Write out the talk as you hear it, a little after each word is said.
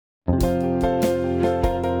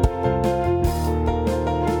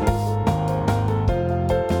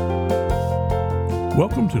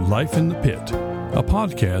Welcome to Life in the Pit, a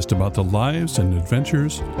podcast about the lives and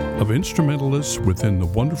adventures of instrumentalists within the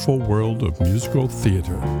wonderful world of musical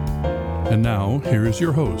theater. And now, here is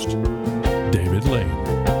your host, David Lane.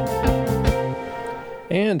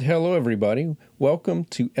 And hello, everybody. Welcome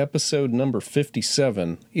to episode number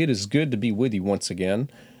 57. It is good to be with you once again.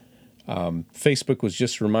 Facebook was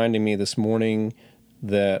just reminding me this morning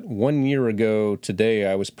that 1 year ago today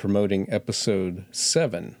I was promoting episode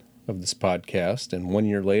 7 of this podcast, and 1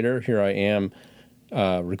 year later, here I am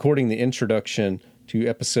recording the introduction to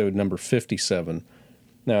episode number 57.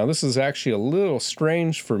 Now, this is actually a little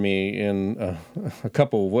strange for me in a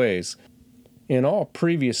couple of ways. In all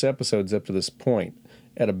previous episodes up to this point,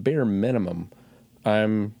 at a bare minimum,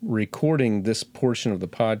 I'm recording this portion of the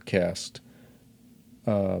podcast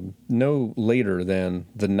no later than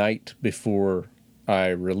the night before I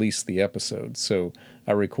release the episode. So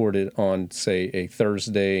I record it on, say, a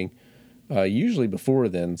Thursday, usually before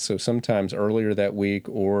then, so sometimes earlier that week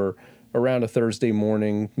or around a Thursday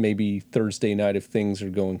morning, maybe Thursday night if things are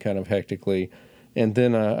going kind of hectically. And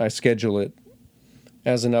then I schedule it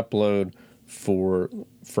as an upload for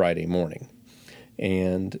Friday morning.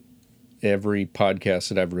 And every podcast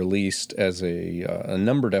that I've released as a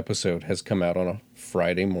numbered episode has come out on a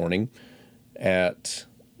Friday morning at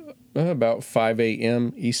about 5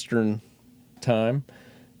 a.m. Eastern time.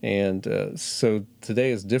 And so today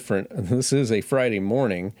is different. This is a Friday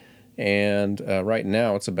morning, and right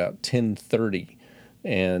now it's about 10:30,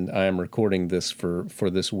 and I am recording this for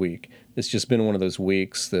this week. It's just been one of those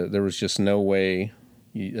weeks that there was just no way,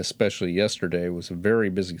 especially yesterday was a very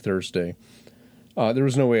busy Thursday. There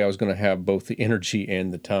was no way I was going to have both the energy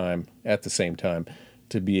and the time at the same time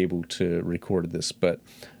to be able to record this. But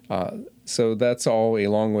so that's all a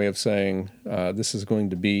long way of saying this is going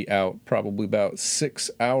to be out probably about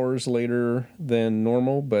 6 hours later than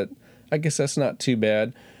normal, but I guess that's not too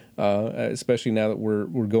bad, especially now that we're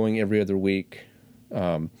going every other week.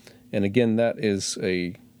 And again, that is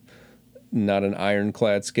not an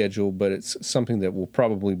ironclad schedule, but it's something that we'll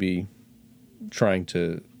probably be trying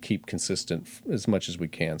to keep consistent as much as we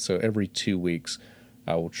can. So every 2 weeks,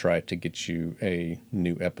 I will try to get you a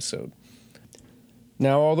new episode.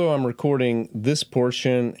 Now, although I'm recording this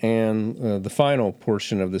portion and the final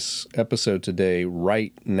portion of this episode today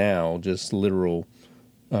right now, just literal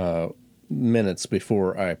minutes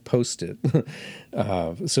before I post it,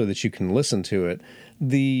 so that you can listen to it,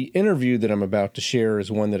 the interview that I'm about to share is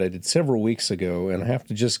one that I did several weeks ago, and I have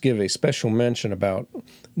to just give a special mention about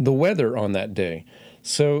the weather on that day.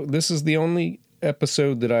 So this is the only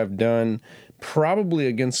episode that I've done, probably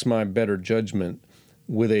against my better judgment,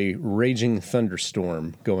 with a raging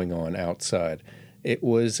thunderstorm going on outside. It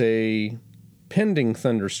was a pending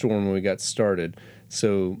thunderstorm when we got started,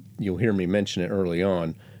 so you'll hear me mention it early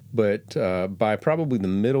on. But by probably the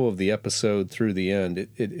middle of the episode through the end,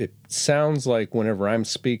 it sounds like whenever I'm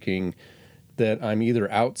speaking that I'm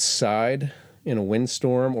either outside in a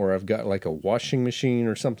windstorm or I've got like a washing machine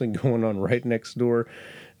or something going on right next door.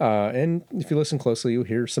 And if you listen closely, you'll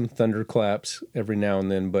hear some thunderclaps every now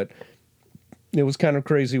and then, but it was kind of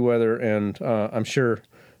crazy weather, and I'm sure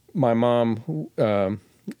my mom,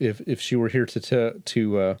 if she were here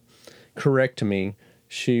to correct me,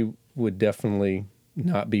 she would definitely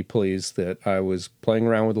not be pleased that I was playing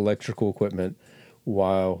around with electrical equipment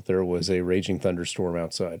while there was a raging thunderstorm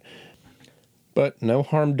outside. But no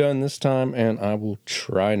harm done this time, and I will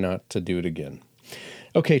try not to do it again.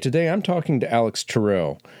 Okay, today I'm talking to Alex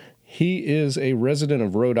Terrell. He is a resident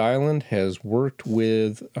of Rhode Island, has worked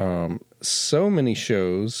with so many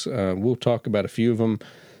shows. We'll talk about a few of them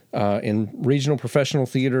in regional professional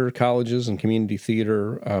theater, colleges, and community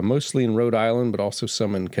theater, mostly in Rhode Island, but also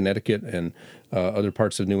some in Connecticut and other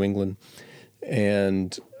parts of New England.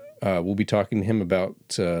 And we'll be talking to him about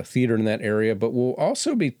theater in that area, but we'll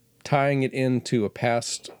also be tying it into a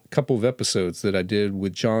past couple of episodes that I did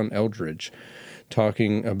with John Eldridge,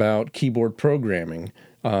 talking about keyboard programming.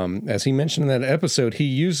 As he mentioned in that episode, he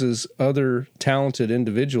uses other talented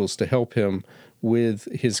individuals to help him with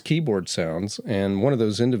his keyboard sounds, and one of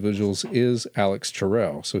those individuals is Alex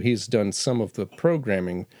Terrell. So he's done some of the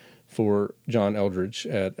programming for John Eldridge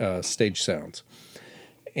at Stage Sounds.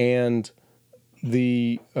 And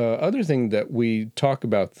the other thing that we talk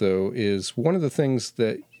about, though, is one of the things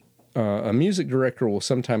that a music director will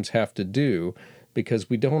sometimes have to do,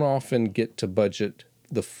 because we don't often get to budget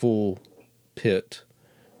the full pit,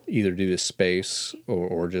 either due to space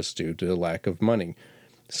or just due to lack of money.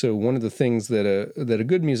 So one of the things that a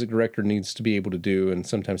good music director needs to be able to do, and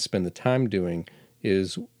sometimes spend the time doing,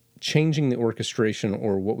 is changing the orchestration,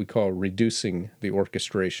 or what we call reducing the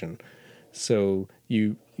orchestration. So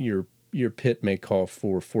you're your pit may call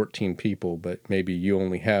for 14 people, but maybe you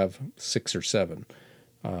only have 6 or 7.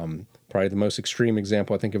 Probably the most extreme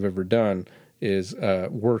example I think I've ever done is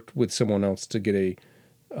worked with someone else to get a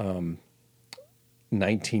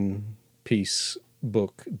 19-piece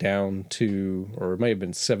book down to, or it may have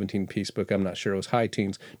been 17-piece book, I'm not sure, it was high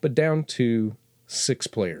teens, but down to 6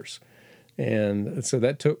 players. And so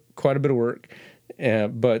that took quite a bit of work,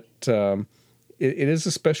 but it is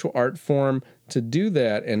a special art form to do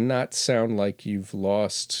that and not sound like you've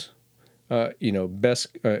lost,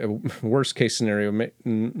 worst case scenario,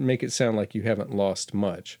 make it sound like you haven't lost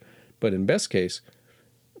much. But in best case,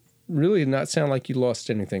 really not sound like you lost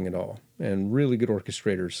anything at all. And really good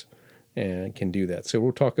orchestrators can do that. So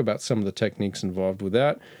we'll talk about some of the techniques involved with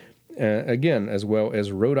that. Again, as well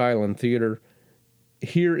as Rhode Island Theater.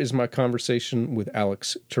 Here is my conversation with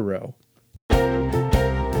Alex Terrell.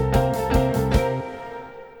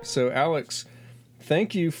 So, Alex,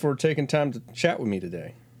 thank you for taking time to chat with me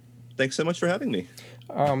today. Thanks so much for having me.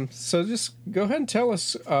 So just go ahead and tell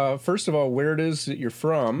us, first of all, where it is that you're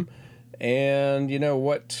from, and,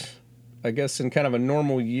 what, I guess in kind of a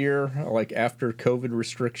normal year, like after COVID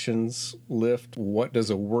restrictions lift, what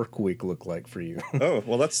does a work week look like for you? Oh,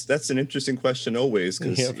 well, that's an interesting question always,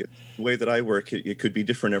 because the way that I work, it could be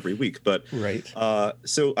different every week. But right.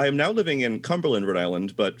 So I am now living in Cumberland, Rhode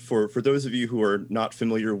Island. But for those of you who are not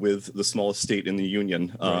familiar with the smallest state in the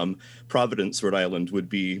Union, right. Providence, Rhode Island would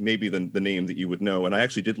be maybe the name that you would know. And I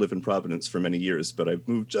actually did live in Providence for many years, but I've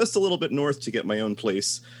moved just a little bit north to get my own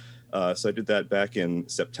place. So I did that back in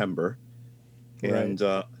September. Right.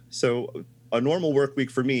 And so a normal work week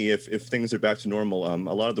for me, if things are back to normal,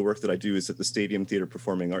 a lot of the work that I do is at the Stadium Theater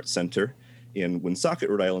Performing Arts Center in Woonsocket,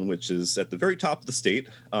 Rhode Island, which is at the very top of the state,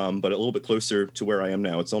 but a little bit closer to where I am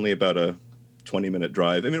now. It's only about a 20-minute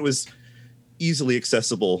drive. I mean, it was easily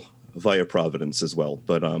accessible via Providence as well,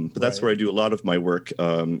 but that's right. Where I do a lot of my work.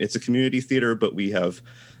 It's a community theater, but we have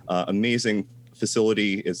amazing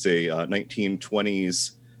facility. It's a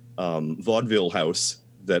 1920s vaudeville house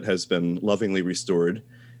that has been lovingly restored,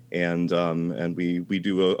 and we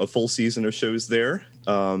do a full season of shows there.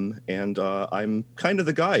 And I'm kind of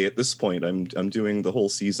the guy at this point. I'm doing the whole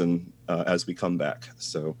season as we come back.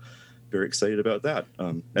 So very excited about that.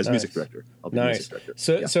 As music director, I'll be music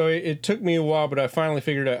director. So it took me a while, but I finally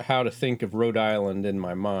figured out how to think of Rhode Island in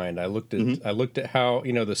my mind. I looked at how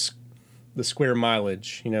the square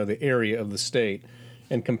mileage, the area of the state,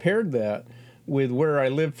 and compared that with where I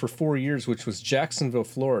lived for 4 years, which was Jacksonville,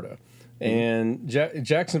 Florida. And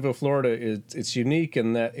Jacksonville, Florida, it's unique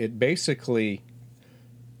in that it basically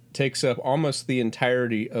takes up almost the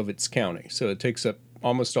entirety of its county. So it takes up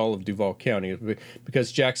almost all of Duval County,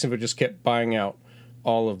 because Jacksonville just kept buying out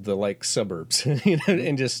all of the suburbs,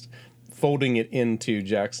 and just folding it into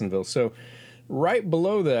Jacksonville. So right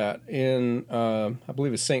below that in, I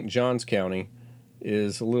believe it's St. Johns County,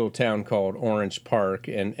 is a little town called Orange Park,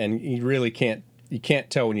 and you really can't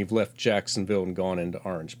tell when you've left Jacksonville and gone into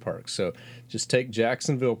Orange Park. So just take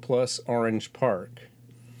Jacksonville plus Orange Park,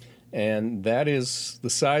 and that is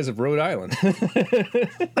the size of Rhode Island.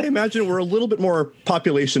 I imagine we're a little bit more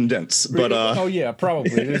population dense, but oh yeah,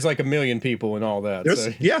 probably. There's like 1 million people and all that.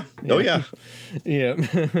 So, yeah. Oh yeah.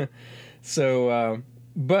 Yeah. So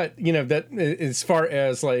but that as far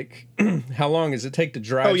as how long does it take to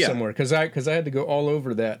drive somewhere? Because I had to go all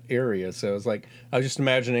over that area, so it's I was just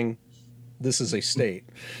imagining this is a state.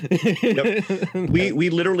 Yep. We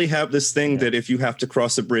literally have this thing that if you have to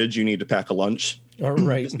cross a bridge, you need to pack a lunch. All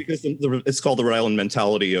right. It's because it's called the Rhode Island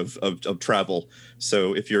mentality of travel.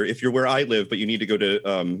 So if you're where I live, but you need to go to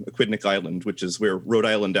Aquidneck Island, which is where Rhode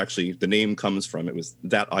Island actually the name comes from. It was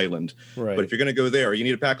that island. Right. But if you're going to go there, you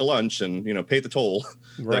need to pack a lunch and pay the toll,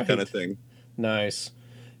 that kind of thing. Nice.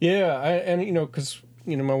 Yeah, because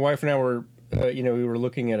my wife and I were we were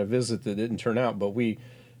looking at a visit that didn't turn out, but we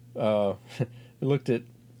looked at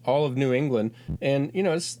all of New England, and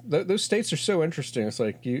those states are so interesting. It's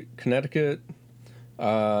Connecticut,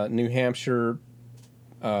 New Hampshire,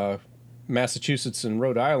 Massachusetts, and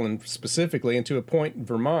Rhode Island specifically, and to a point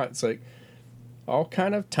Vermont. It's all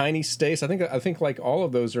kind of tiny states. I think all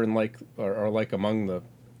of those are in are among the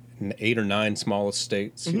 8 or 9 smallest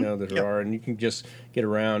states that there are, and you can just get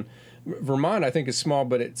around. Vermont, I think, is small,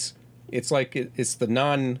 but it's the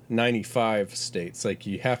non-95 states.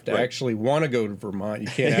 You have to actually want to go to Vermont. You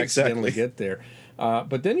can't accidentally get there.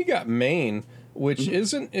 But then you got Maine, which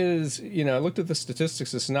isn't as, I looked at the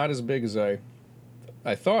statistics. It's not as big as I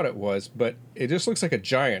thought it was, but it just looks like a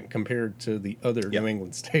giant compared to the other New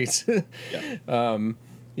England states.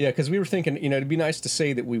 Because we were thinking, it'd be nice to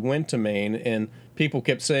say that we went to Maine, and people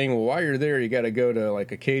kept saying, well, while you're there, you got to go to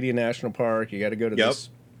Acadia National Park. You got to go to this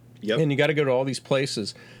Yep. And you got to go to all these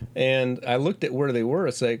places. And I looked at where they were.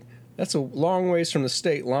 It's like, that's a long ways from the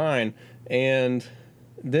state line. And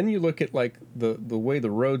then you look at like the way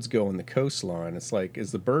the roads go in the coastline. It's like,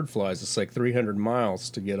 as the bird flies, it's like 300 miles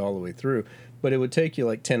to get all the way through. But it would take you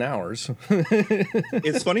like 10 hours.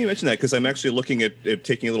 It's funny you mention that, because I'm actually looking at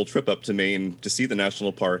taking a little trip up to Maine to see the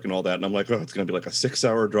national park and all that. And I'm like, oh, it's going to be like a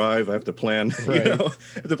 6-hour drive. I have to plan, Right. I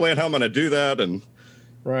have to plan how I'm going to do that. And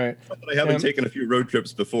Right. I haven't taken a few road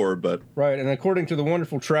trips before, but. Right. And according to the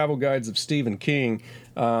wonderful travel guides of Stephen King,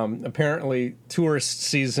 apparently tourist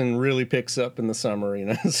season really picks up in the summer,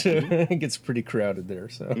 so it gets pretty crowded there.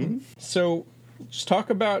 So just talk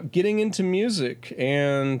about getting into music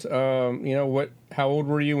and, how old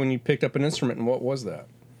were you when you picked up an instrument, and what was that?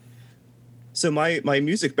 So my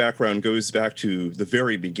music background goes back to the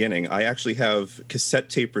very beginning. I actually have cassette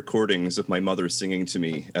tape recordings of my mother singing to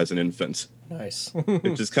me as an infant. Nice.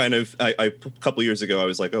 Which is kind of, a couple years ago, I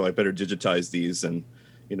was like, oh, I better digitize these and,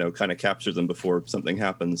 kind of capture them before something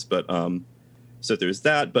happens. But so there's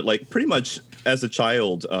that. But like pretty much as a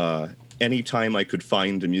child, anytime I could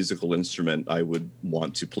find a musical instrument, I would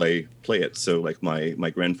want to play it. So like my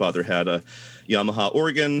grandfather had a Yamaha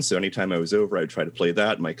organ. So anytime I was over, I'd try to play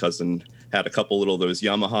that. My cousin had a couple little of those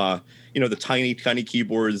Yamaha, the tiny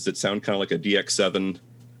keyboards that sound kind of like a DX7,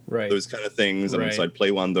 right? Those kind of things. And right. so I'd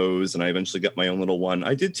play on those, and I eventually got my own little one.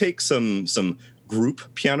 I did take some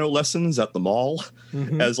group piano lessons at the mall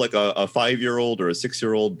as like a 5-year-old or a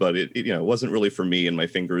 6-year-old, but it wasn't really for me, and my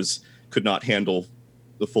fingers could not handle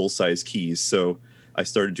the full size keys. So I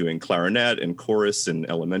started doing clarinet and chorus in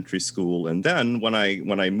elementary school. And then when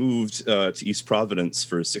I moved to East Providence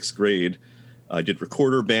for 6th grade, I did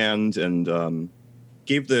recorder band and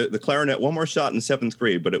gave the clarinet one more shot in 7th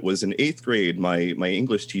grade. But it was in 8th grade, my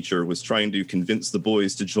English teacher was trying to convince the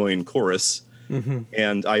boys to join chorus.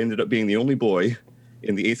 And I ended up being the only boy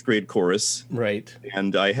in the 8th grade chorus. Right.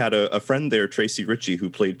 And I had a friend there, Tracy Ritchie, who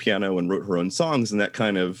played piano and wrote her own songs. And that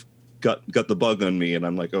kind of got the bug on me. And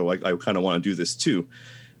I'm like, oh, I kind of want to do this too.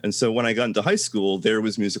 And so when I got into high school, there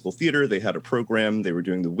was musical theater. They had a program. They were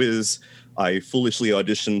doing The Wiz. I foolishly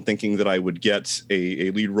auditioned thinking that I would get a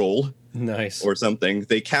lead role. Nice. Or something.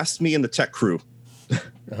 They cast me in the tech crew.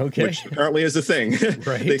 Okay. Which apparently is a thing.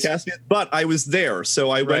 Right. They cast me, but I was there. So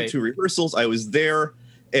I went to rehearsals. I was there.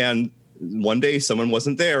 And one day someone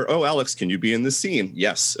wasn't there. Oh, Alex, can you be in this scene?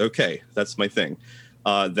 Yes. Okay. That's my thing.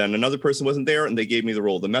 Then another person wasn't there, and they gave me the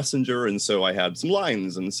role of the messenger. And so I had some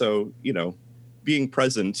lines. And so, being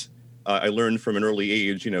present, I learned from an early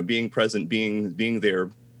age, being present, being there,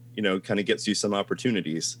 kind of gets you some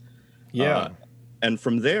opportunities. Yeah. And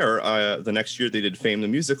from there, the next year they did Fame the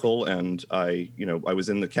Musical, and I was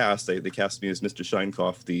in the cast. They cast me as Mr.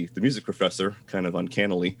 Scheinkoff, the music professor, kind of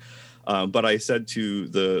uncannily. But I said to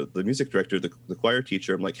the music director, the choir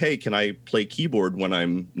teacher, I'm like, hey, can I play keyboard when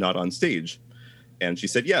I'm not on stage? And she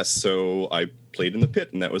said yes. So I played in the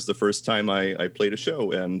pit, and that was the first time I played a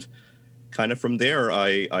show. And kind of from there,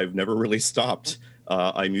 I've never really stopped.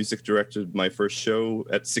 I music directed my first show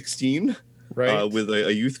at 16. Right. With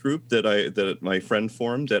a youth group that my friend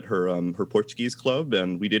formed at her Portuguese club,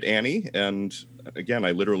 and we did Annie. And again,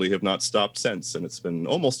 I literally have not stopped since, and it's been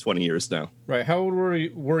almost 20 years now. Right. How old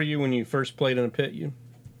were you when you first played in a pit?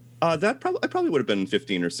 I probably would have been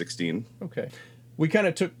 15 or 16. Okay. We kind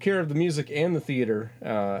of took care of the music and the theater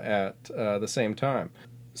at the same time.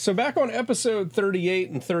 So back on episode 38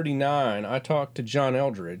 and 39, I talked to John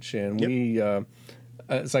Eldridge, and we.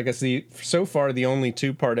 It's like so far the only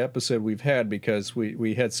 2-part episode we've had, because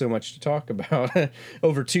we had so much to talk about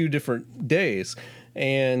over 2 different days.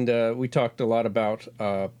 And we talked a lot about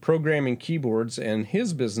programming keyboards and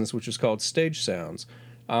his business, which is called Stage Sounds.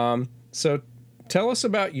 So tell us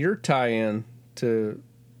about your tie-in to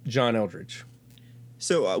John Eldridge.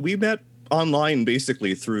 So we met online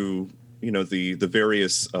basically through the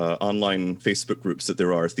various online Facebook groups that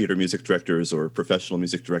there are, theater music directors or professional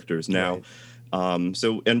music directors now. Right.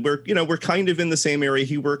 And we're kind of in the same area.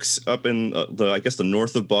 He works up in the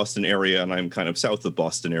north of Boston area, and I'm kind of south of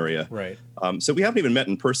Boston area. Right. So we haven't even met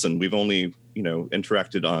in person. We've only,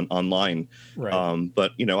 interacted online. Right.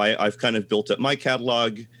 But I've kind of built up my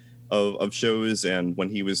catalog of shows. And when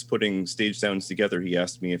he was putting Stage Sounds together, he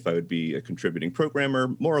asked me if I would be a contributing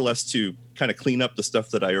programmer, more or less to kind of clean up the stuff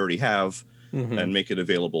that I already have and make it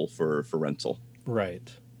available for rental. Right.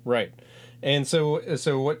 Right. And so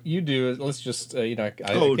what you do is, let's just break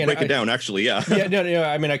it down. Actually, yeah. Yeah, no.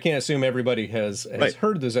 I mean, I can't assume everybody has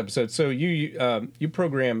heard this episode. So you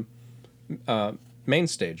program main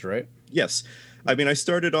stage, right? Yes. I mean, I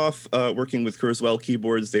started off working with Kurzweil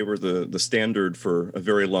keyboards. They were the standard for a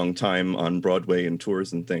very long time on Broadway and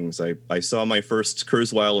tours and things. I saw my first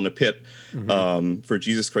Kurzweil in a pit for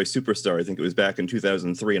Jesus Christ Superstar. I think it was back in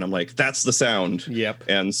 2003, and I'm like, that's the sound. Yep.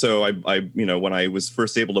 And so I when I was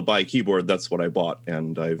first able to buy a keyboard, that's what I bought,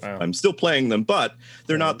 and I'm still playing them, but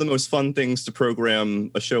they're not the most fun things to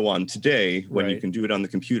program a show on today when you can do it on the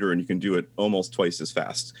computer and you can do it almost twice as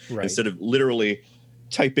fast instead of literally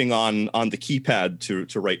typing on the keypad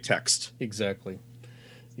to write text. Exactly.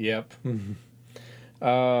 Yep.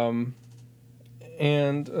 And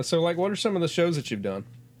so, like, what are some of the shows that you've done?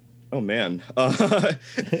 Oh man,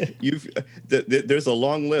 there's a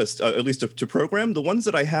long list. At least to program, the ones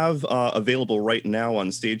that I have available right now on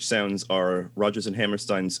Stage Sounds are Rodgers and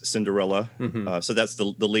Hammerstein's Cinderella. So that's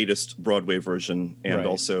the latest Broadway version, and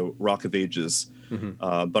also Rock of Ages.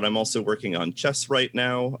 But I'm also working on Chess right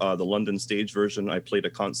now, the London stage version. I played a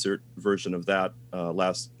concert version of that I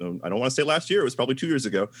don't want to say last year, it was probably 2 years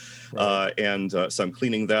ago. So I'm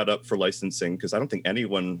cleaning that up for licensing because I don't think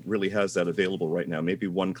anyone really has that available right now. Maybe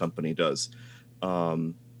one company does.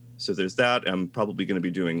 So there's that. I'm probably going to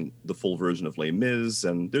be doing the full version of Les Mis,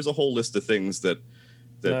 and there's a whole list of things that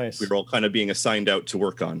we're all kind of being assigned out to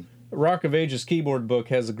work on. Rock of Ages keyboard book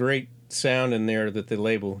has a great sound in there that they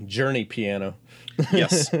label Journey Piano.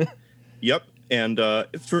 Yes. Yep. And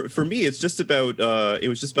for me, it's just about it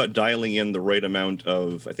was just about dialing in the right amount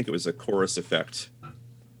of, I think it was a chorus effect.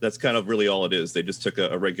 That's kind of really all it is. They just took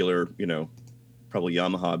a regular, probably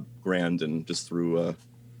Yamaha Grand and just threw a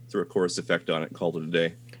chorus effect on it and called it a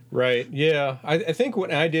day. Right. Yeah. I think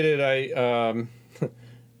when I did it,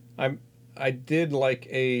 I did like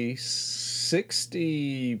a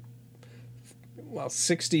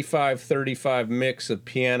 65-35 mix of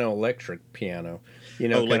piano, electric piano.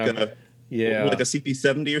 Like a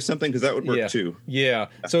CP70 or something, because that would work too. Yeah.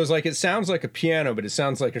 So it's like, it sounds like a piano, but it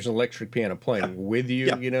sounds like there's an electric piano playing with you.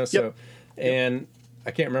 So, and I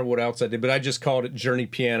can't remember what else I did, but I just called it Journey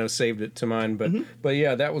Piano, saved it to mine. But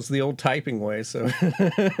yeah, that was the old typing way. So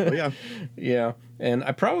yeah. And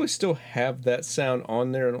I probably still have that sound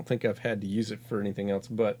on there. I don't think I've had to use it for anything else,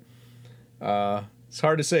 but it's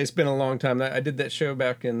hard to say. It's been a long time. I did that show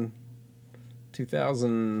back in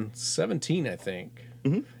 2017, I think.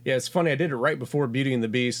 Yeah, it's funny. I did it right before Beauty and the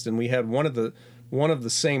Beast, and we had one of the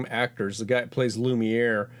same actors. The guy that plays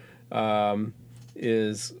Lumiere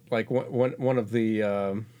is like one of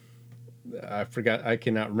the I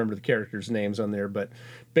cannot remember the characters' names on there, but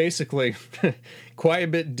basically quite a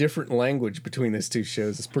bit different language between those two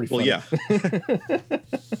shows. It's pretty funny. Well, yeah.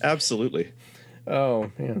 Absolutely.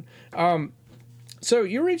 Oh man. So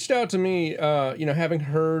you reached out to me, having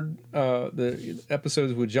heard the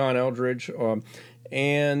episodes with John Eldridge,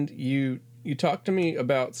 and you talked to me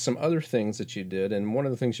about some other things that you did, and one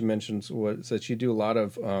of the things you mentioned was that you do a lot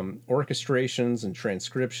of orchestrations and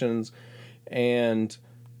transcriptions, and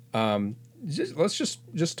let's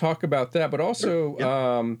just talk about that. But also,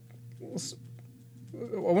 I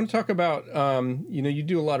want to talk about you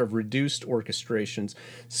do a lot of reduced orchestrations.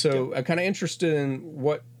 So I'm kind of interested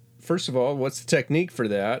in first of all, what's the technique for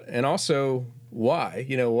that, and also why?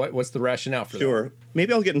 What's the rationale for that? Sure.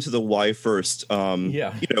 Maybe I'll get into the why first.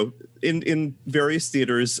 In various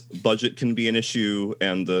theaters, budget can be an issue,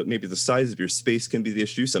 and maybe the size of your space can be the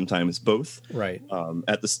issue. Sometimes both. Right.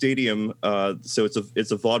 At the stadium, so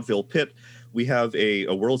it's a vaudeville pit. We have a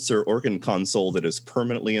Wurlitzer organ console that is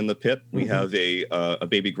permanently in the pit. We have a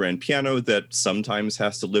baby grand piano that sometimes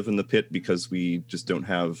has to live in the pit because we just don't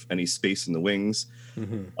have any space in the wings.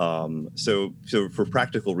 So for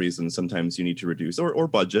practical reasons, sometimes you need to reduce or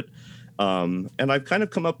budget. And I've kind of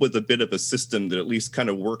come up with a bit of a system that at least kind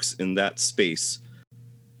of works in that space.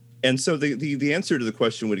 And so the answer to the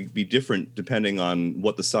question would be different depending on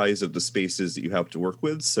what the size of the space is that you have to work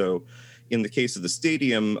with. So in the case of the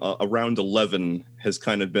stadium, around 11 has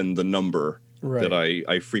kind of been the number that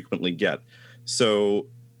I frequently get. So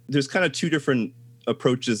there's kind of two different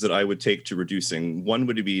approaches that I would take to reducing. One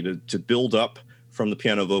would be to build up from the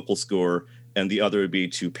piano vocal score, and the other would be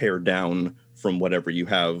to pare down from whatever you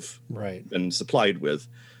have been supplied with.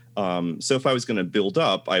 So if I was going to build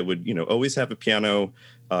up, I would always have a piano,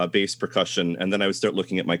 bass, percussion, and then I would start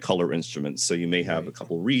looking at my color instruments. So you may have a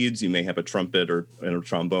couple reeds, you may have a trumpet or a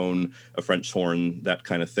trombone, a French horn, that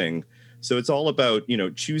kind of thing. So it's all about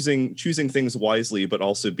choosing things wisely, but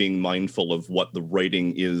also being mindful of what the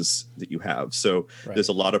writing is that you have. So there's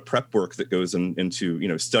a lot of prep work that goes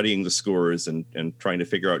into studying the scores and trying to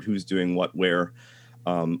figure out who's doing what where.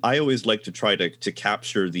 I always like to try to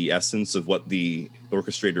capture the essence of what the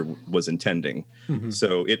orchestrator was intending.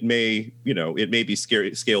 So it may be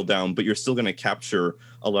scaled down, but you're still going to capture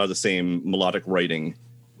a lot of the same melodic writing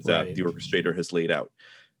that the orchestrator has laid out.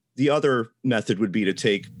 The other method would be to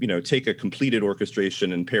take a completed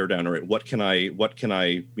orchestration and pare down, or what can I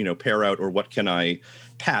pare out, or what can I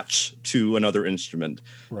patch to another instrument.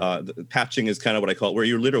 Patching is kind of what I call it, where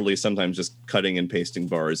you're literally sometimes just cutting and pasting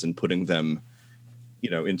bars and putting them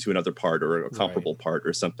into another part or a comparable part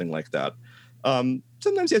or something like that.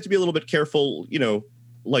 Sometimes you have to be a little bit careful,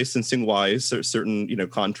 licensing wise. Certain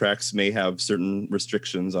contracts may have certain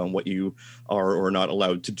restrictions on what you are or not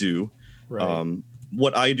allowed to do.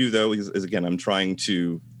 What I do though is again, I'm trying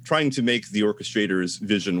to make the orchestrator's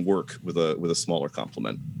vision work with a smaller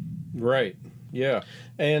complement. Right. Yeah.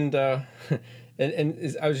 And I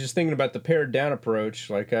was just thinking about the pared down approach.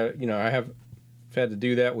 Like I have had to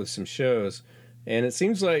do that with some shows, and it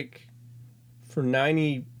seems like for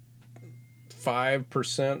 95%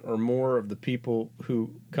 or more of the people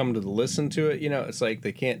who come to listen to it, it's like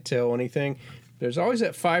they can't tell anything. There's always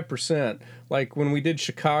that 5%. Like when we did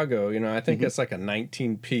Chicago, I think that's like a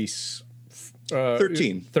 19-piece.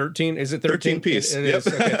 13. 13? Is it 13? 13 piece. It is.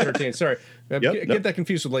 Okay, 13. Sorry. Get that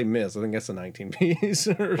confused with Les Mis. I think that's a 19-piece.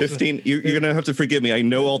 15. You're going to have to forgive me. I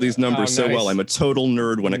know all these numbers so well. I'm a total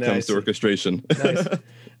nerd when it comes to orchestration. So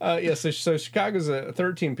Chicago's a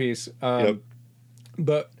 13-piece.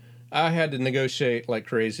 But I had to negotiate like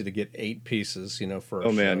crazy to get 8 pieces, for a show.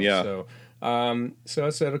 Oh, man, yeah. So I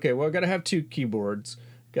said, okay, well, I got to have 2 keyboards.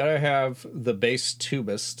 Got to have the bass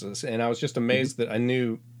tubist. And I was just amazed that I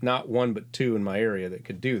knew not 1 but 2 in my area that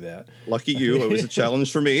could do that. Lucky you. It was a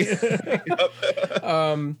challenge for me.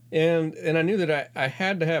 And I knew that I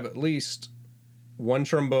had to have at least 1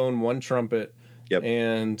 trombone, 1 trumpet,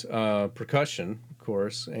 and percussion, of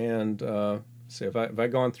course. And so if I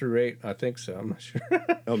gone through 8, I think so. I'm not sure.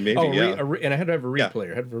 Oh, maybe, and I had to have a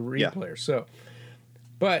replayer. I had to have a replayer. So,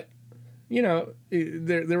 but,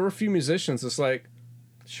 there were a few musicians that's like,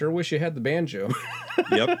 sure wish you had the banjo.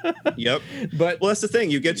 Yep. But that's the thing.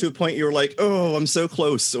 You get to a point you're like, oh, I'm so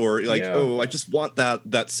close, or like, oh, I just want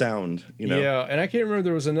that sound. Yeah, and I can't remember.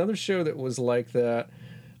 There was another show that was like that.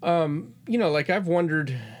 Like I've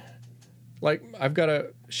wondered. Like I've got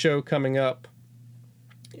a show coming up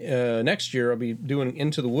next year. I'll be doing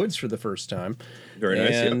Into the Woods for the first time. Very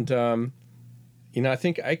nice. And I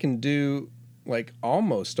think I can do like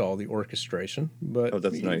almost all the orchestration, but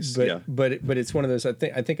that's nice. But it's one of those. I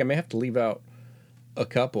think I may have to leave out a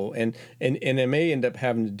couple, and I may end up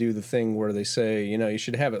having to do the thing where they say, you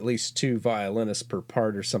should have at least 2 violinists per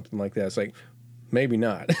part or something like that. It's like maybe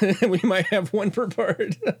not. We might have 1 per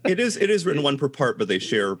part. It is written 1 per part, but they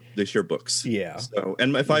share books. Yeah. So,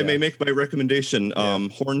 and if I may make my recommendation,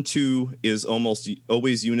 Horn 2 is almost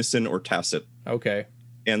always unison or tacit. Okay.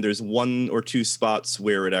 And there's 1 or 2 spots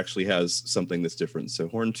where it actually has something that's different. So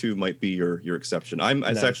Horn 2 might be your exception.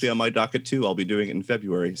 It's actually on my docket too. I'll be doing it in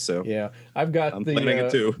February. So yeah, I'm planning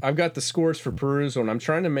it too. I've got the scores for perusal, and I'm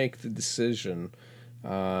trying to make the decision.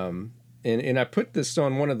 And I put this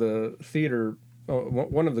on one of the theater,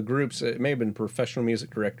 one of the groups. It may have been Professional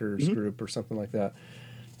Music Directors group or something like that.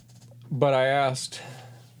 But I asked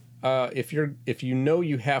if you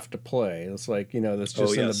have to play. It's like that's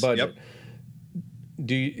just in the budget. Yep.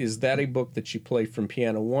 Is that a book that you play from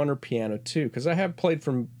piano 1 or piano 2? Because I have played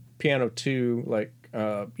from piano 2, like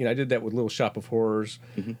I did that with Little Shop of Horrors,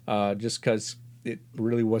 just because it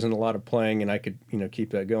really wasn't a lot of playing, and I could keep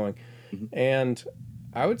that going. And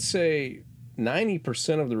I would say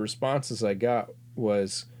 90% of the responses I got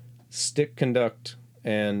was stick conduct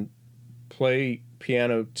and play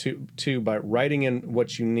piano 2 by writing in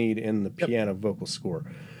what you need in the piano vocal score.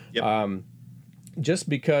 Just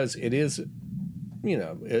because it is.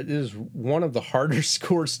 It is one of the harder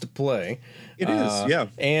scores to play. It is, yeah.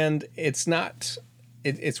 And it's not.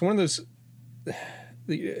 It's one of those.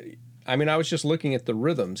 I was just looking at the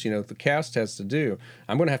rhythms. The cast has to do.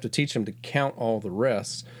 I'm going to have to teach them to count all the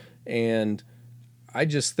rest, and I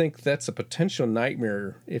just think that's a potential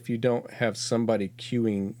nightmare if you don't have somebody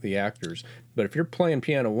cueing the actors. But if you're playing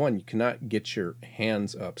piano 1, you cannot get your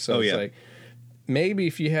hands up. So like maybe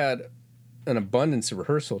if you had an abundance of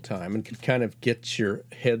rehearsal time and could kind of get your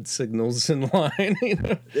head signals in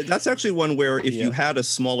line. That's actually one where if you had a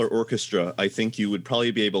smaller orchestra, I think you would probably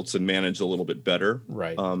be able to manage a little bit better.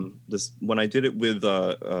 Right. When I did it with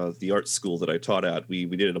the art school that I taught at, we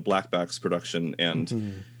did it a Black Box production,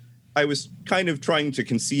 and I was kind of trying to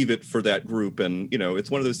conceive it for that group. And, it's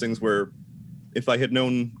one of those things where if I had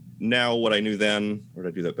known now what I knew then, or did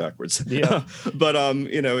I do that backwards? Yeah. But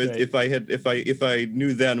you know, Right. if I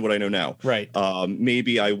knew then what I know now, Right.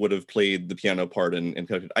 maybe I would have played the piano part and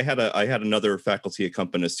conducted. I had another faculty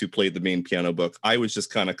accompanist who played the main piano book. I was just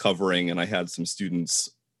kind of covering, and I had some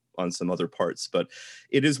students on some other parts. But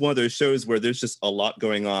it is one of those shows where there's just a lot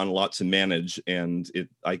going on, a lot to manage, and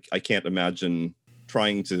I can't imagine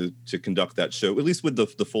trying to conduct that show, at least with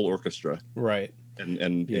the full orchestra, Right.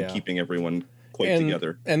 and Yeah. keeping everyone quite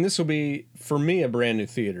together. And this will be, for me, a brand new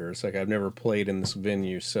theater. It's like I've never played in this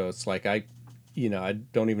venue, so it's like I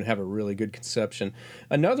don't even have a really good conception.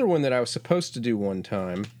 Another one that I was supposed to do one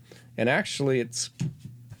time, and actually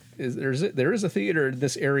there is a theater in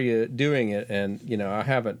this area doing it, and I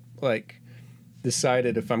haven't like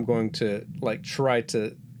decided if I'm going to like try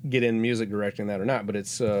to get in music directing that or not. But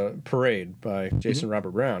it's Parade by Jason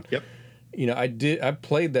Robert Brown. Yep. I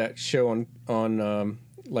played that show on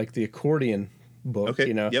like the accordion book.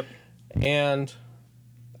 Okay. Yep. And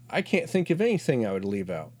I can't think of anything I would leave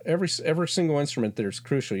out. Every single instrument there is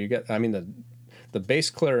crucial. You get, I mean, the bass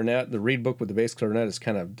clarinet, the reed book with the bass clarinet is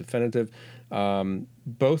kind of definitive.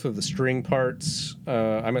 Both of the string parts,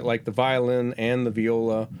 I mean, like the violin and the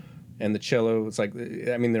viola and the cello. It's like,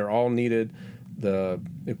 I mean, they're all needed.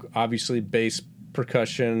 Obviously bass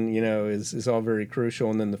percussion, is all very crucial,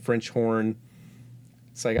 and then the French horn.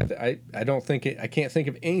 It's like I don't think I can't think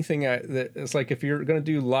of anything that it's like if you're going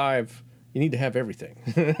to do live, you need to have everything.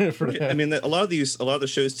 I mean, a lot of the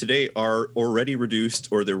shows today are already reduced,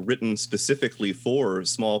 or they're written specifically for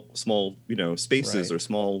small spaces Right. or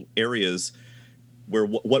small areas. Where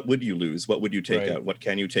what would you lose? What would you take Right. out? What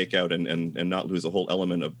can you take out and not lose a whole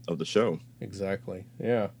element of the show? Exactly.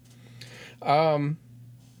 Yeah.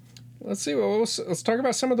 Let's see. Well, let's talk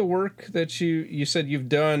about some of the work that you said you've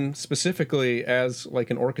done specifically as like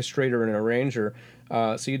an orchestrator and an arranger.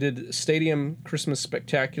 So you did Stadium Christmas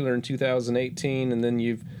Spectacular in 2018, and then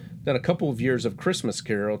you've done a couple of years of Christmas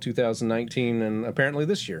Carol, 2019, and apparently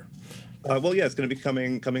this year. Well, yeah, it's going to be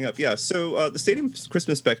coming up. Yeah, so the Stadium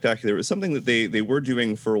Christmas Spectacular was something that they were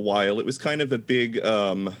doing for a while. It was kind of a big,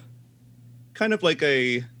 kind of like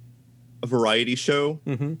a variety show,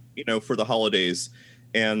 for the holidays.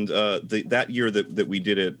 And that year that we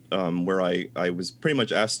did it, where I was pretty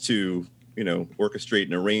much asked to, orchestrate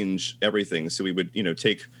and arrange everything. So we would,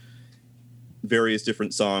 take various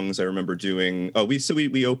different songs. I remember doing.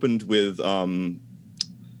 We opened with.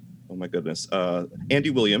 Oh my goodness, Andy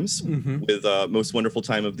Williams with Most Wonderful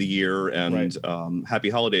Time of the Year and Right. Happy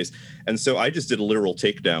Holidays. And so I just did a literal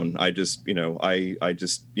takedown. I just,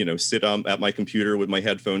 sit at my computer with my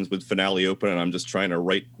headphones with Finale open, and I'm just trying to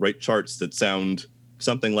write charts that sound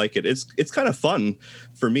something like it. It's kind of fun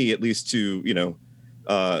for me, at least, to do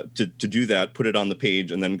that, put it on the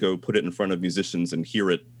page, and then go put it in front of musicians and hear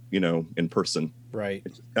it, in person. Right.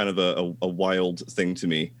 It's kind of a wild thing to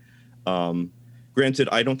me. Granted,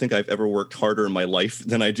 I don't think I've ever worked harder in my life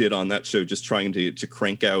than I did on that show, just trying to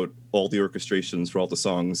crank out all the orchestrations for all the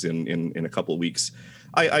songs in a couple of weeks.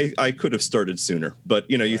 I could have started sooner, but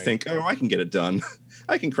you Right. think, oh, I can get it done.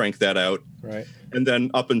 I can crank that out. Right. And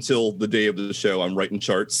then up until the day of the show, I'm writing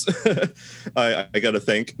charts. I got to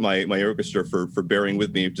thank my orchestra for bearing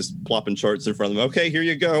with me, just plopping charts in front of them. Okay, here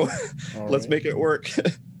you go. Let's right. make it work.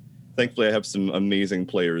 Thankfully, I have some amazing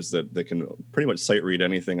players that can pretty much sight read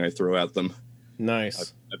anything I throw at them.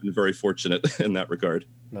 Nice. I've been very fortunate in that regard.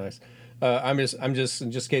 Nice. I'm just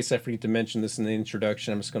in just case I forget to mention this in the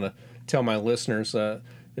introduction, I'm just going to tell my listeners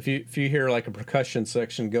if you hear like a percussion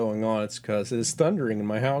section going on, it's because it's thundering in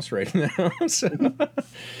my house right now.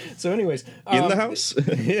 so anyways, In the house?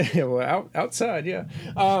 yeah, well, outside, yeah.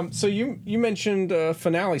 So you mentioned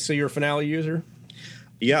Finale. So you're a Finale user?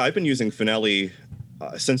 Yeah, I've been using Finale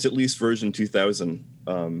since at least version 2000.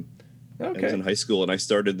 I was in Okay. high school, and I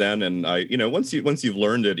started then. And once you've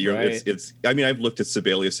learned it, Right. it's. I mean, I've looked at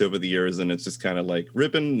Sibelius over the years, and it's just kind of like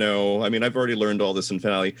ribbon. No, I mean, I've already learned all this in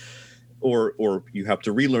Finale, or you have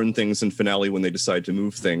to relearn things in Finale when they decide to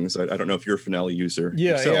move things. I don't know if you're a Finale user.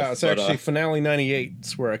 Yeah, yourself, yeah. It's but, actually Finale 98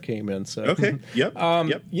 is where I came in. So okay. Yep.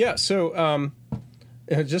 Yep. Yeah. So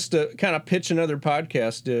just to kind of pitch another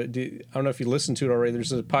podcast, I don't know if you listened to it already.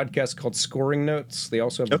 There's a podcast called Scoring Notes. They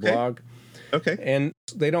also have a Okay. blog, Okay. and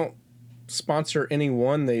they don't sponsor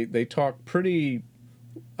anyone. They talk pretty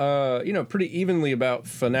pretty evenly about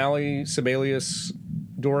Finale, Sibelius,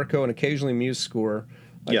 Dorico, and occasionally MuseScore.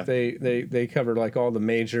 Like Yeah. they covered like all the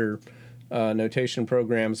major notation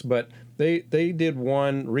programs, but they did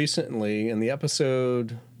one recently, and the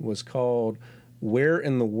episode was called "Where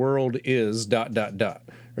in the World Is ...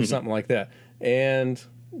 or something like that. And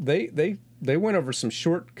they went over some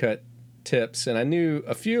shortcut tips, and I knew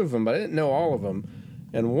a few of them, but I didn't know all of them.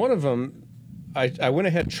 And one of them, I went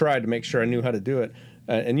ahead and tried to make sure I knew how to do it.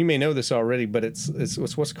 And you may know this already, but it's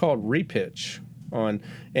what's called repitch on,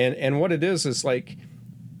 and what it is like,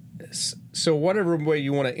 so whatever way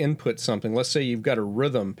you want to input something, let's say you've got a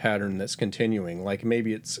rhythm pattern that's continuing, like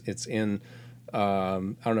maybe it's in, I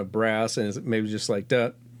don't know, brass, and it's maybe just like da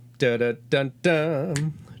da da dun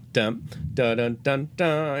dun dun dun dun dun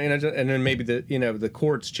dun, and then maybe the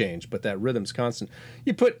chords change, but that rhythm's constant.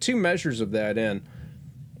 You put 2 measures of that in,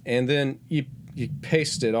 and then you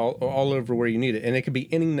paste it all over where you need it, and it could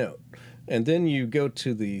be any note. And then you go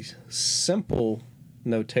to the simple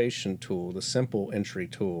notation tool, the simple entry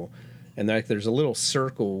tool, and there's a little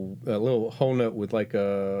circle, a little whole note with like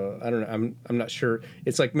a, I don't know, I'm not sure.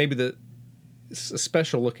 It's like maybe it's a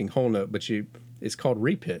special looking whole note, but it's called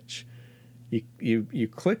repitch. You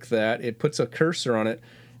click that, it puts a cursor on it,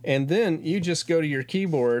 and then you just go to your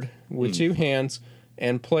keyboard with 2 hands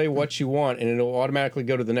and play what you want, and it'll automatically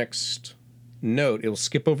go to the next note. It'll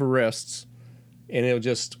skip over rests, and it'll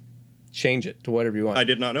just change it to whatever you want. I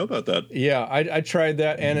did not know about that. Yeah, I tried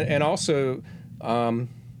that, and also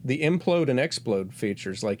the implode and explode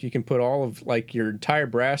features. Like, you can put all of like your entire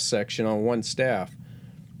brass section on one staff,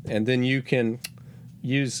 and then you can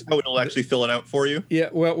use. Oh, it'll actually fill it out for you. Yeah.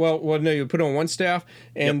 Well. No, you put it on one staff,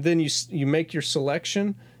 and then you make your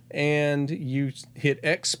selection, and you hit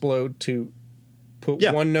explode to put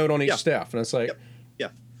one note on each staff, and it's like,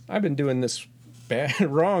 I've been doing this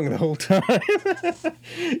wrong the whole time.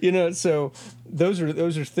 So those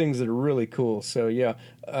are things that are really cool. So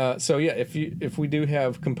if we do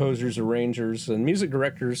have composers, arrangers, and music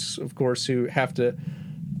directors, of course, who have to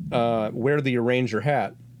wear the arranger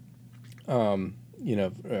hat.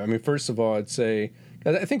 First of all, I'd say,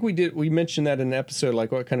 I think we mentioned that in an episode,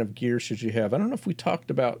 like what kind of gear should you have. I don't know if we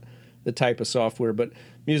talked about the type of software, but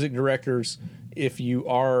music directors, if you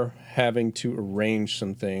are having to arrange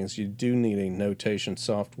some things, you do need a notation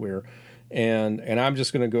software. And I'm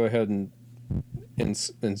just going to go ahead and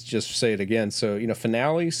just say it again. So,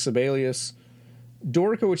 Finale, Sibelius,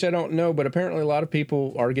 Dorica, which I don't know, but apparently a lot of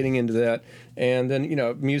people are getting into that. And then,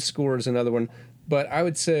 MuseScore is another one. But I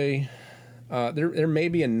would say there may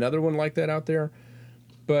be another one like that out there.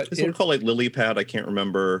 But it's one called like LilyPad. I can't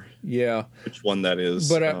remember which one that is.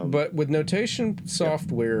 But with notation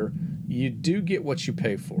software, you do get what you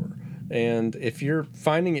pay for. And if you're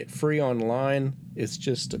finding it free online, it's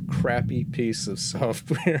just a crappy piece of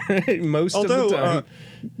software most of the time.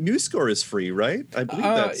 MuseScore is free, right? I believe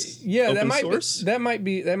that's open source. That might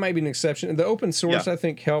be an exception. The open source I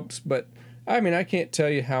think helps, but I can't tell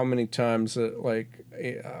you how many times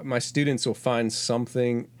my students will find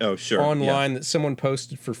something online that someone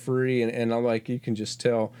posted for free, and I'm like, you can just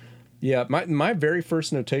tell. Yeah, my very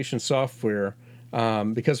first notation software,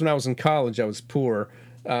 because when I was in college I was poor,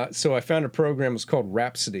 so I found a program. It was called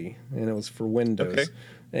Rhapsody, and it was for Windows. Okay.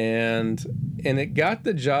 And it got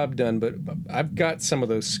the job done, but I've got some of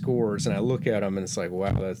those scores, and I look at them, and it's like,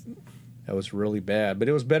 wow, that was really bad. But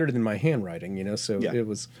it was better than my handwriting, so it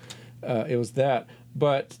was that.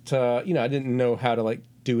 But, I didn't know how to,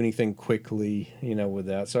 do anything quickly, with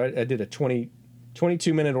that. So I did a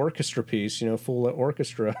 22-minute orchestra piece, full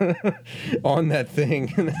orchestra on that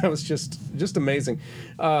thing. And that was just amazing.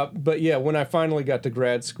 But, when I finally got to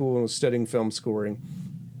grad school and was studying film scoring,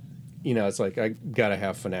 it's like I got to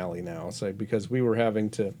have Finale now. It's like, because we were having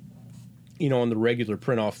to, on the regular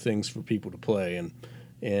print off things for people to play.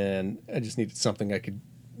 And I just needed something I could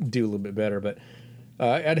do a little bit better. But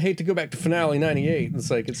I'd hate to go back to Finale 98. It's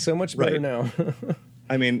like, it's so much better now.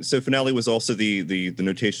 So Finale was also the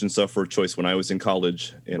notation software choice when I was in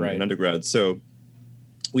college in undergrad. So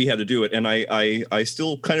we had to do it. And I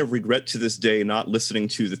still kind of regret to this day not listening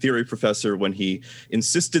to the theory professor when he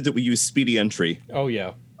insisted that we use speedy entry. Oh,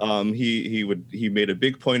 yeah. He made a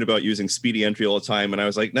big point about using speedy entry all the time. And I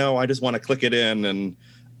was like, no, I just want to click it in. And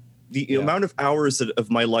the amount of hours of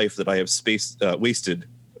my life that I have wasted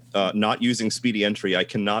not using speedy entry, I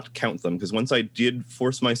cannot count them, because once I did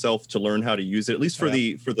force myself to learn how to use it, at least for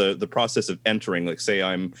the process of entering, like say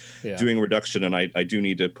I'm doing reduction and I do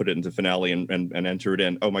need to put it into Finale and enter it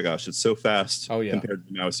in. Oh my gosh, it's so fast compared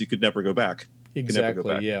to the mouse. You could never go back.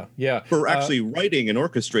 Exactly. Yeah. For actually writing and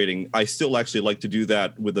orchestrating, I still actually like to do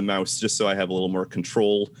that with the mouse, just so I have a little more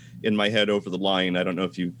control in my head over the line. I don't know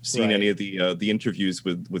if you've seen any of the interviews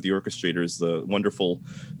with the orchestrators, the wonderful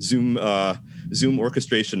Zoom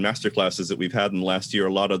orchestration masterclasses that we've had in the last year.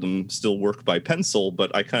 A lot of them still work by pencil,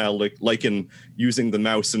 but I kind of liken using the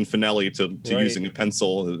mouse in Finale to using a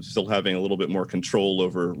pencil, still having a little bit more control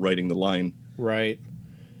over writing the line. Right.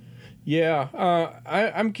 Yeah,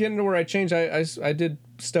 I'm getting to where I changed. I did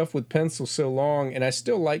stuff with pencil so long, and I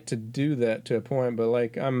still like to do that to a point, but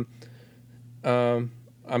like I'm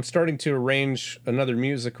starting to arrange another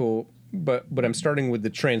musical, but I'm starting with the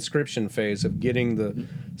transcription phase of getting the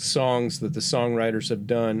songs that the songwriters have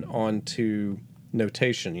done onto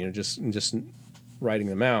notation, just writing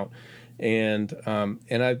them out. And I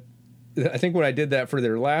think when I did that for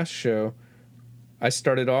their last show, I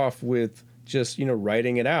started off with just,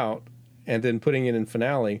 writing it out and then putting it in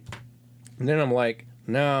finale. And then I'm like,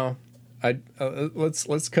 no,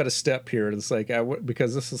 let's cut a step here. It's like,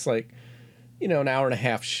 because this is like, an hour and a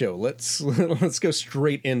half show. Let's go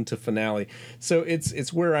straight into finale. So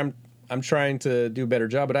it's where I'm trying to do a better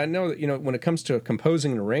job. But I know that, when it comes to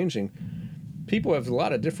composing and arranging, people have a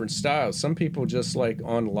lot of different styles. Some people just like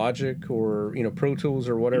on Logic or, Pro Tools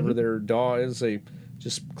or whatever their DAW is, they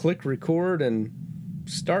just click record and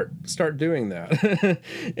start doing that.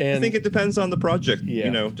 And I think it depends on the project.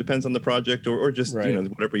 Yeah. Depends on the project or just, Right.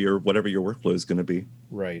 whatever your workflow is going to be.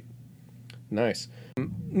 Right. Nice.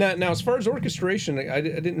 Now, as far as orchestration, I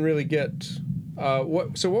didn't really get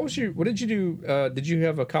what did you do? Did you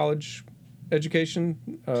have a college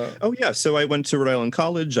education? Oh, yeah. So I went to Rhode Island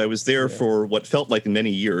College. I was there for what felt like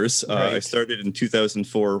many years. Right. I started in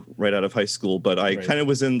 2004, right out of high school, but I kind of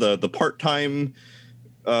was in the part-time,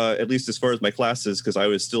 at least as far as my classes, because I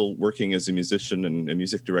was still working as a musician and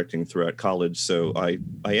music directing throughout college. So I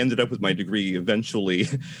ended up with my degree eventually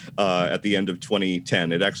at the end of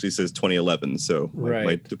 2010. It actually says 2011. So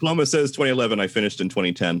my diploma says 2011. I finished in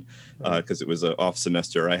 2010 because it was an off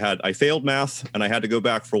semester. I failed math and I had to go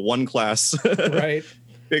back for one class. Right.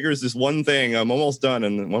 Figures this one thing. I'm almost done,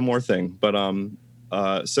 and one more thing. But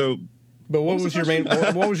But what was your main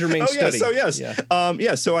study?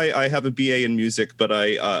 So I have a BA in music, but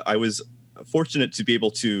I was fortunate to be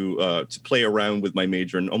able to play around with my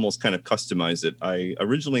major and almost kind of customize it. I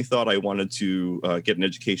originally thought I wanted to get an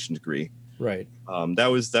education degree. Right. That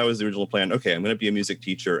was the original plan. Okay, I'm going to be a music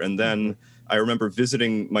teacher, and then I remember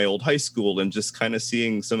visiting my old high school and just kind of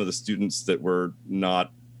seeing some of the students that were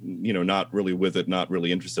not really with it, not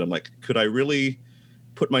really interested. I'm like, could I really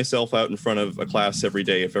put myself out in front of a class every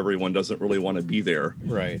day if everyone doesn't really want to be there?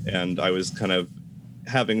 Right. And I was kind of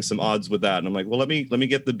having some odds with that. And I'm like, well, let me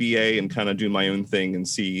get the BA and kind of do my own thing and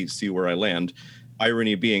see where I land.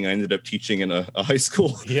 Irony being, I ended up teaching in a high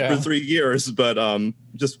school for 3 years, but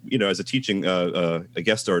just, as a teaching, a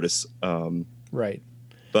guest artist. Right.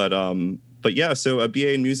 But yeah, so a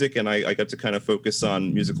BA in music, and I got to kind of focus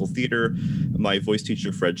on musical theater. My voice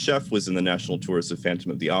teacher, Fred Sheff, was in the national tours of Phantom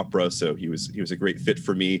of the Opera, so he was a great fit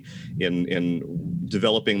for me in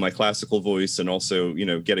developing my classical voice and also,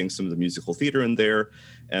 getting some of the musical theater in there.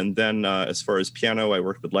 And then as far as piano, I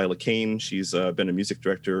worked with Lila Kane. She's been a music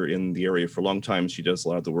director in the area for a long time. She does a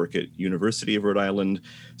lot of the work at University of Rhode Island.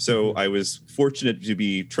 So I was fortunate to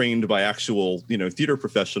be trained by actual, theater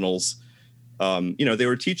professionals. They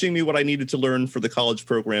were teaching me what I needed to learn for the college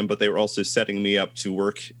program, but they were also setting me up to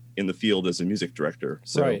work in the field as a music director.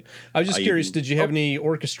 So right. I was just curious, did you have any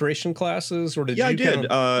orchestration classes, or did you? Yeah, I did.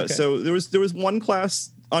 Okay. So there was one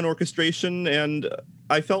class on orchestration, and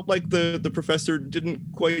I felt like the professor didn't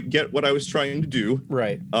quite get what I was trying to do.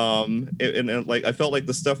 Right. And like I felt like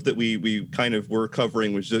the stuff that we kind of were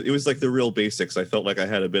covering it was like the real basics. I felt like I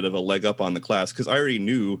had a bit of a leg up on the class because I already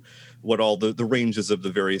knew what all the ranges of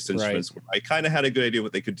the various instruments were. I kind of had a good idea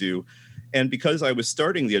what they could do. And because I was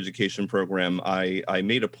starting the education program, I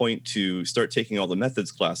made a point to start taking all the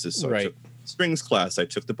methods classes. So I took strings class, I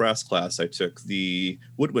took the brass class, I took the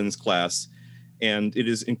woodwinds class, and it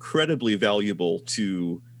is incredibly valuable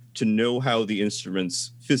to know how the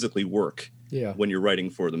instruments physically work when you're writing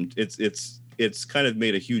for them. It's kind of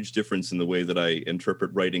made a huge difference in the way that I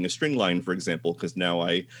interpret writing a string line, for example, because now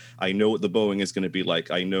I know what the bowing is going to be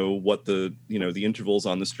like. I know what the intervals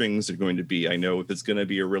on the strings are going to be. I know if it's going to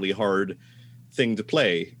be a really hard thing to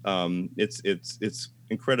play. It's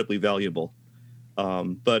incredibly valuable.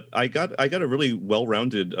 But I got a really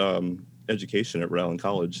well-rounded education at Rhode Island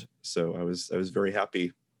College, so I was very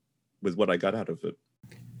happy with what I got out of it.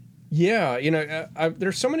 Yeah,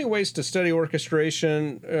 there's so many ways to study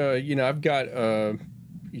orchestration. I've got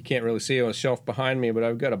you can't really see it on a shelf behind me, but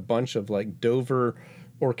I've got a bunch of like Dover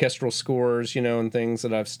orchestral scores, and things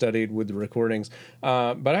that I've studied with the recordings.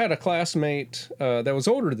 But I had a classmate that was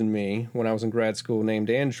older than me when I was in grad school named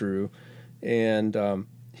Andrew, and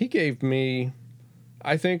he gave me,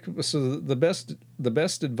 I think, so the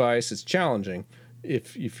best advice is challenging.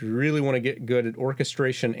 If you really want to get good at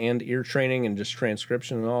orchestration and ear training and just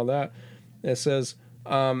transcription and all that, it says,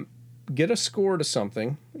 get a score to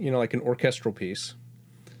something, like an orchestral piece,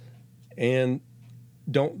 and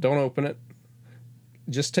don't open it.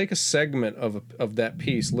 just take a segment of that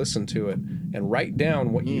piece, listen to it, and write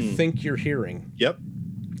down what you think you're hearing. Yep.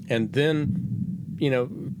 And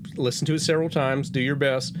then, listen to it several times, do your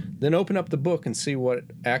best, then open up the book and see what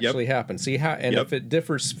actually happened. See how, and if it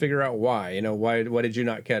differs, figure out why. Why did you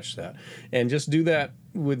not catch that? And just do that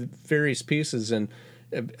with various pieces, and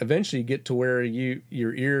eventually you get to where your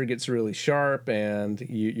ear gets really sharp, and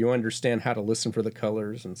you understand how to listen for the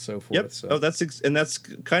colors and so forth. Yep. So. That's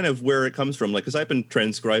kind of where it comes from. Like, because I've been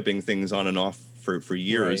transcribing things on and off for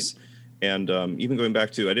years. Right. And even going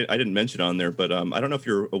back to, I didn't mention on there, but I don't know if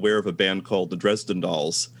you're aware of a band called the Dresden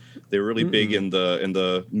Dolls. They were really big in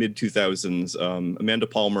the mid 2000s. Amanda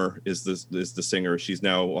Palmer is the singer. She's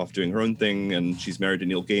now off doing her own thing, and she's married to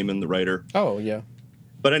Neil Gaiman, the writer. Oh yeah.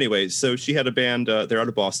 But anyway, so she had a band. They're out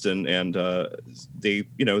of Boston, and they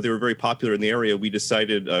were very popular in the area. We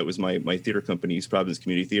decided, it was my theater company, East Providence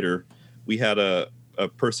Community Theater. We had a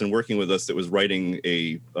person working with us that was writing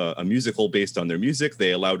a musical based on their music.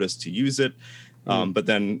 They allowed us to use it. But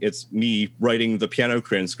then it's me writing the piano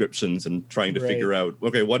transcriptions and trying to figure out,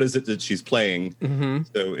 okay, what is it that she's playing?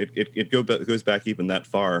 So it goes back even that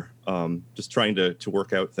far, just trying to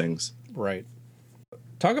work out things. Right.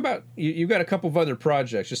 Talk about, you got a couple of other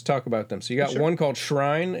projects. Just talk about them. So you got one called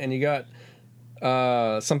Shrine, and you got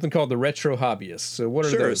something called the Retro Hobbyists. So what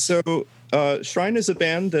are those? So Shrine is a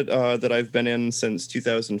band that I've been in since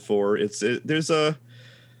 2004. There's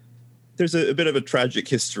a bit of a tragic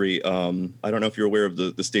history. I don't know if you're aware of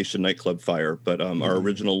the Station nightclub fire, but our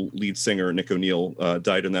original lead singer, Nick O'Neill,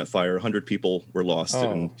 died in that fire. 100 people were lost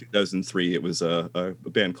in 2003. It was a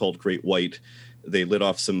band called Great White. They lit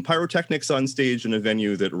off some pyrotechnics on stage in a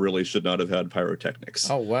venue that really should not have had pyrotechnics.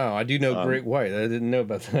 Oh, wow. I do know Great White. I didn't know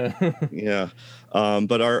about that. Yeah.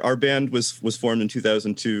 But our band was formed in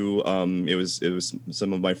 2002. It was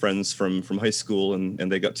some of my friends from high school,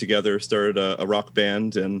 and they got together, started a rock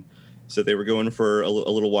band, and so they were going for a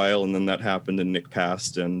little while, and then that happened, and Nick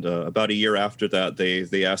passed. And about a year after that,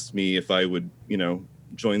 they asked me if I would,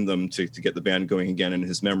 join them to get the band going again in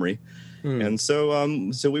his memory. And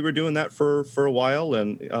so we were doing that for a while,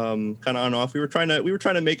 and kind of on and off. We were trying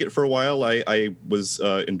to make it for a while. I was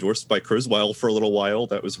endorsed by Kurzweil for a little while.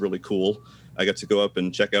 That was really cool. I got to go up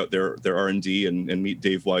and check out their R&D and meet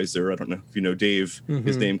Dave Weiser. I don't know if you know Dave.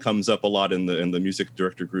 His name comes up a lot in the music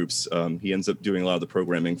director groups. He ends up doing a lot of the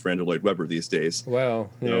programming for Andrew Lloyd Webber these days.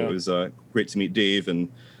 Wow. Yeah. So it was great to meet Dave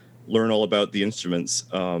and learn all about the instruments.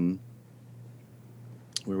 Where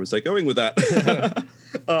was I going with that?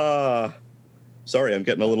 Sorry, I'm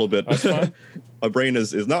getting a little bit. That's fine. My brain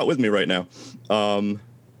is not with me right now.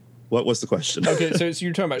 What was the question? Okay, so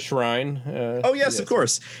you're talking about Shrine. Yes, of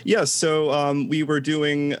course. Yes, so we were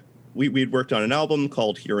doing. We'd worked on an album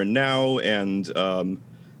called Here and Now, and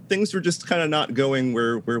things were just kind of not going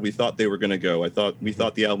where we thought they were going to go. We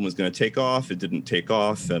thought the album was going to take off. It didn't take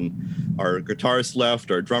off, and our guitarist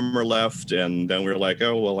left, our drummer left, and then we were like,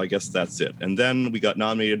 oh, well, I guess that's it. And then we got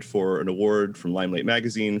nominated for an award from Limelight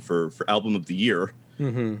Magazine for Album of the Year.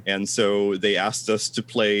 And so they asked us to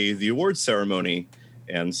play the awards ceremony.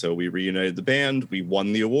 And so we reunited the band. We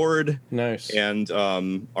won the award. Nice. And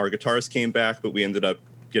our guitarist came back, but we ended up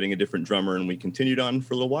getting a different drummer, and we continued on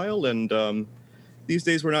for a little while. And these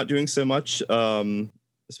days we're not doing so much,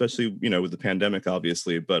 especially, with the pandemic,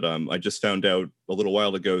 obviously. But I just found out a little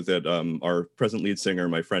while ago that our present lead singer,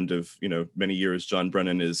 my friend of, many years, John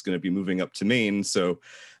Brennan, is going to be moving up to Maine. So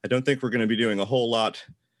I don't think we're going to be doing a whole lot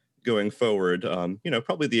going forward.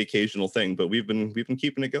 Probably the occasional thing, but we've been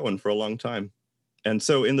keeping it going for a long time. And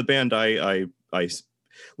so in the band,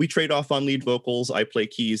 we trade off on lead vocals. I play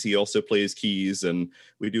keys. He also plays keys, and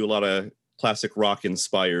we do a lot of classic rock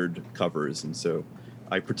inspired covers. And so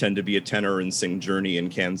I pretend to be a tenor and sing Journey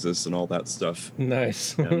in Kansas and all that stuff.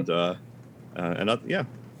 Nice. And yeah.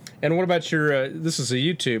 And what about your? This is a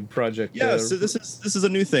YouTube project. Yeah. So this is a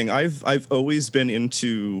new thing. I've always been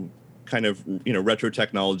into kind of retro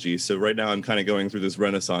technology. So right now I'm kind of going through this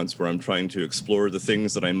renaissance where I'm trying to explore the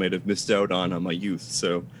things that I might have missed out on my youth.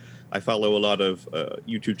 So I follow a lot of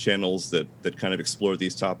YouTube channels that kind of explore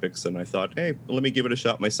these topics, and I thought, hey, let me give it a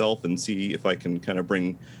shot myself and see if I can kind of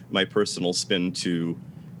bring my personal spin to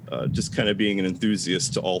just kind of being an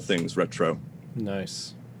enthusiast to all things retro.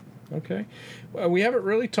 Nice. Okay. Well, we haven't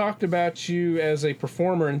really talked about you as a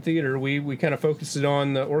performer in theater. We kind of focused it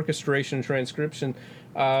on the orchestration and transcription.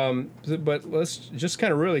 But let's just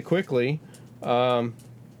kind of really quickly,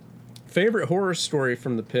 favorite horror story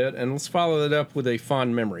from the pit, and let's follow it up with a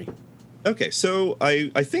fond memory. Okay, so I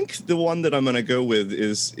think the one that I'm going to go with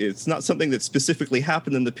is, it's not something that specifically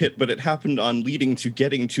happened in the pit, but it happened on leading to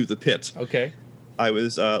getting to the pit. Okay. I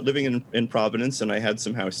was living in Providence, and I had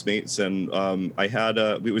some housemates, and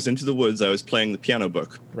it was Into the Woods. I was playing the piano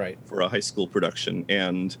book for a high school production,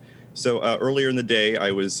 and so earlier in the day,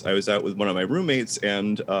 I was out with one of my roommates,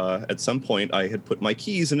 and at some point, I had put my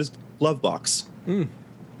keys in his glove box.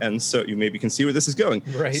 And so you maybe can see where this is going.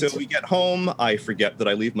 Right. So we get home. I forget that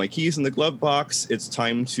I leave my keys in the glove box. It's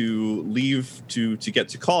time to leave to get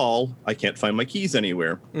to call. I can't find my keys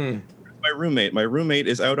anywhere. My roommate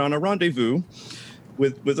is out on a rendezvous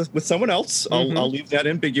with someone else. I'll leave that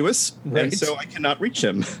ambiguous. Right. And so I cannot reach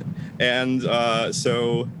him. And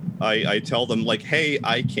so I tell them, like, hey,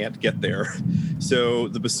 I can't get there. So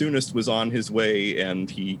the bassoonist was on his way, and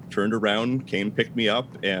he turned around, picked me up,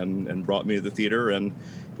 and brought me to the theater. And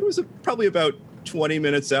it was probably about 20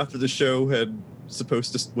 minutes after the show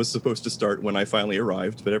was supposed to start when I finally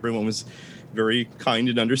arrived. But everyone was very kind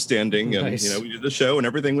and understanding, and Nice. we did the show, and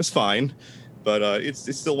everything was fine. But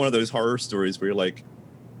it's still one of those horror stories where you're like,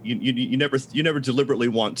 you never deliberately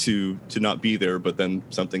want to not be there, but then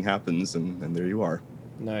something happens, and there you are.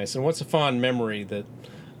 Nice. And what's a fond memory that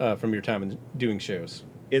from your time in doing shows?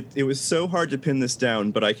 It was so hard to pin this down,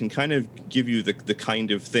 but I can kind of give you the kind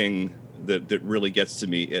of thing that really gets to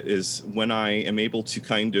me. It is when I am able to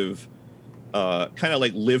kind of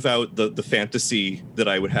like live out the fantasy that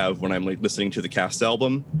I would have when I'm like listening to the cast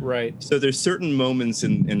album. Right. So there's certain moments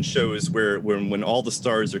in shows where when all the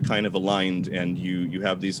stars are kind of aligned, and you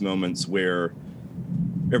have these moments where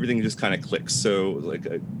everything just kind of clicks. So like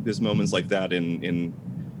there's moments like that in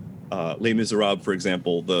Les Miserables, for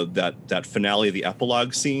example, that finale, the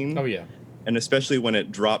epilogue scene. Oh yeah. And especially when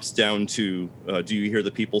it drops down to do you hear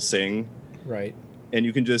the people sing? Right. And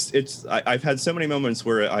you can just I've had so many moments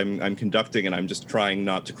where I'm conducting and I'm just trying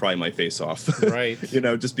not to cry my face off. Right.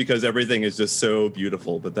 Just because everything is just so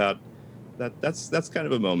beautiful. But that's kind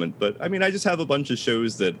of a moment. But I mean, I just have a bunch of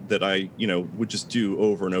shows that I would just do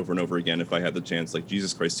over and over and over again if I had the chance. Like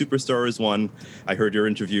Jesus Christ Superstar is one. I heard your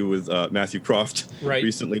interview with Matthew Croft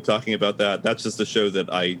recently talking about that. That's just a show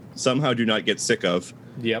that I somehow do not get sick of.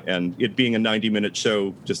 Yep. And it being a 90-minute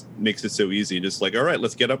show just makes it so easy. Just like, all right,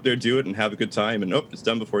 let's get up there, do it, and have a good time. And it's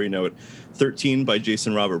done before you know it. 13 by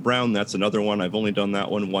Jason Robert Brown. That's another one. I've only done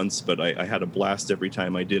that one once, but I had a blast every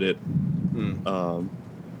time I did it.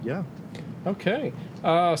 Yeah. Okay.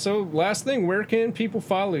 So last thing, where can people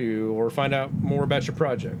follow you or find out more about your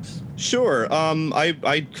projects? Sure.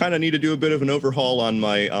 I kind of need to do a bit of an overhaul on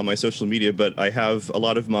my social media, but I have a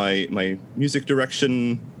lot of my music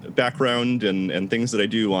direction background and things that I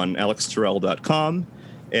do on alexterrell.com,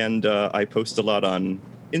 and I post a lot on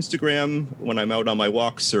Instagram when I'm out on my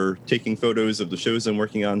walks or taking photos of the shows I'm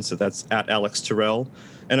working on. So that's at Alex Terrell.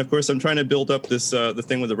 And of course, I'm trying to build up this the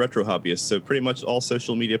thing with the Retro Hobbyist. So pretty much all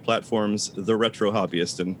social media platforms, the Retro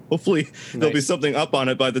Hobbyist, and hopefully there'll be something up on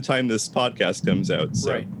it by the time this podcast comes out.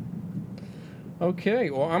 So. Right. Okay,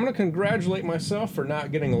 well, I'm going to congratulate myself for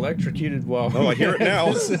not getting electrocuted while... Oh, I hear it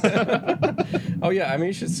now. Oh, yeah, I mean,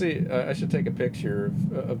 you should see... I should take a picture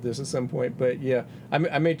of this at some point, but yeah, I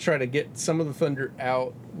may try to get some of the thunder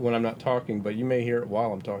out when I'm not talking, but you may hear it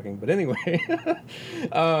while I'm talking. But anyway,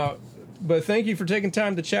 but thank you for taking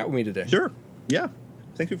time to chat with me today. Sure, yeah.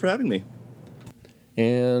 Thank you for having me.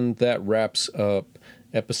 And that wraps up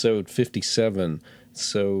episode 57.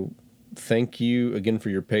 So... thank you again for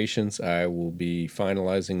your patience. I will be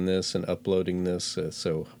finalizing this and uploading this,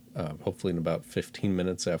 so hopefully in about 15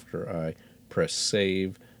 minutes after I press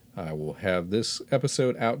save, I will have this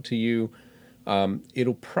episode out to you.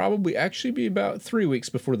 It'll probably actually be about 3 weeks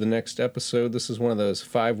before the next episode. This is one of those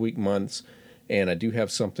 5-week months, and I do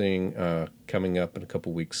have something coming up in a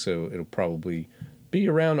couple weeks, so it'll probably be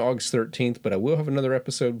around August 13th, but I will have another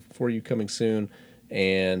episode for you coming soon,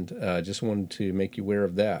 and just wanted to make you aware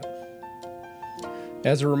of that.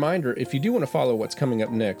 As a reminder, if you do want to follow what's coming up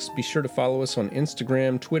next, be sure to follow us on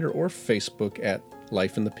Instagram, Twitter, or Facebook at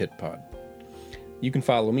Life in the Pit Pod. You can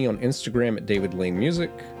follow me on Instagram at David Lane Music,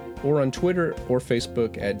 or on Twitter or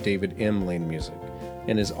Facebook at David M. Lane Music.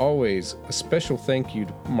 And as always, a special thank you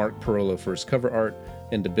to Mark Parolo for his cover art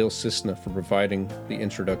and to Bill Cisna for providing the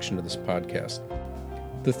introduction to this podcast.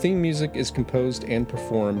 The theme music is composed and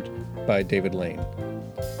performed by David Lane.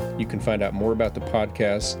 You can find out more about the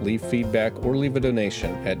podcast, leave feedback, or leave a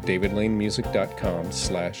donation at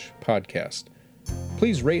davidlanemusic.com/podcast.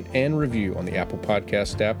 Please rate and review on the Apple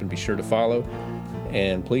Podcast app and be sure to follow.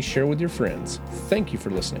 And please share with your friends. Thank you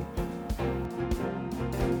for listening.